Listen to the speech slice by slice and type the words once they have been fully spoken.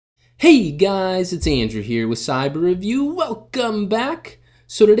Hey guys, it's Andrew here with Cyber Review. Welcome back.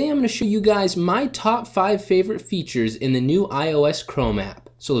 So today I'm going to show you guys my top 5 favorite features in the new iOS Chrome app.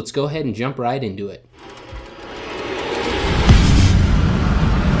 So let's go ahead and jump right into it.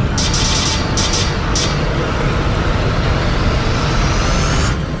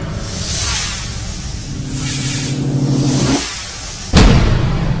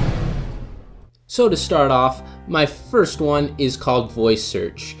 So to start off, my first one is called Voice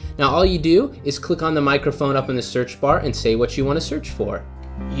Search. Now all you do is click on the microphone up in the search bar and say what you want to search for.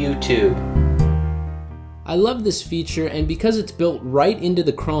 YouTube. I love this feature, and because it's built right into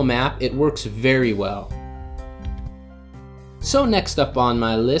the Chrome app, it works very well. So next up on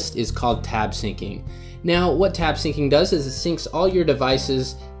my list is called Tab Syncing. Now what tab syncing does is it syncs all your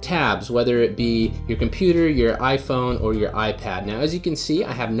devices' tabs, whether it be your computer, your iPhone, or your iPad. Now as you can see,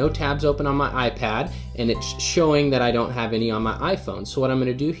 I have no tabs open on my iPad, and it's showing that I don't have any on my iPhone. So what I'm going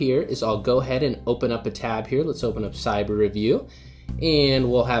to do here is I'll go ahead and open up a tab here. Let's open up Cyber Review, and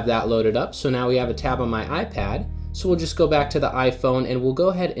we'll have that loaded up. So now we have a tab on my iPad. So we'll just go back to the iPhone, and we'll go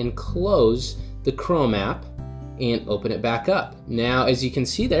ahead and close the Chrome app and open it back up. Now as you can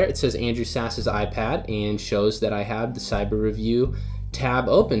see there, it says Andrew Sass's iPad and shows that I have the Cyber Review tab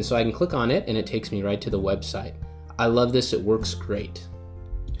open, so I can click on it and it takes me right to the website. I love this, it works great.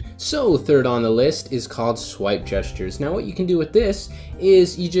 So third on the list is called Swipe Gestures. Now what you can do with this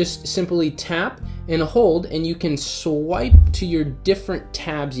is you just simply tap and hold, and you can swipe to your different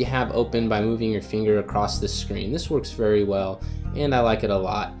tabs you have open by moving your finger across the screen. This works very well and I like it a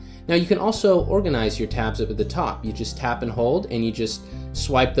lot. Now you can also organize your tabs up at the top. You just tap and hold, and you just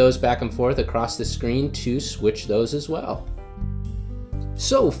swipe those back and forth across the screen to switch those as well.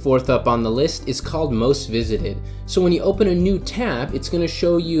 So fourth up on the list is called Most Visited. So when you open a new tab, it's going to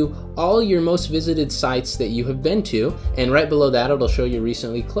show you all your most visited sites that you have been to, and right below that it'll show you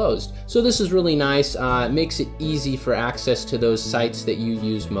recently closed. So this is really nice. It makes it easy for access to those sites that you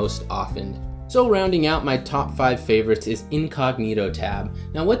use most often. So rounding out my top 5 favorites is Incognito tab.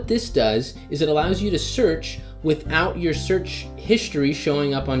 Now what this does is it allows you to search without your search history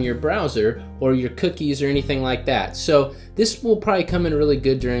showing up on your browser or your cookies or anything like that. So this will probably come in really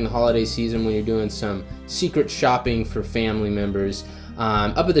good during the holiday season when you're doing some secret shopping for family members.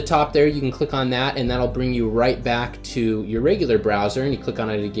 Up at the top there, you can click on that, and that'll bring you right back to your regular browser, and you click on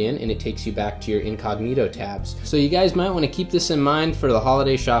it again and it takes you back to your Incognito tabs. So you guys might want to keep this in mind for the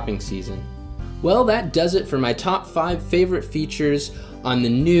holiday shopping season. Well, that does it for my top 5 favorite features on the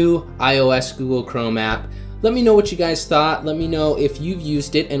new iOS Google Chrome app. Let me know what you guys thought. Let me know if you've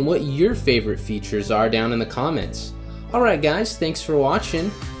used it and what your favorite features are down in the comments. Alright guys, thanks for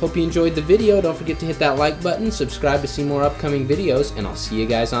watching. Hope you enjoyed the video. Don't forget to hit that like button, subscribe to see more upcoming videos, and I'll see you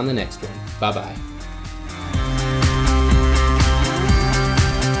guys on the next one. Bye bye.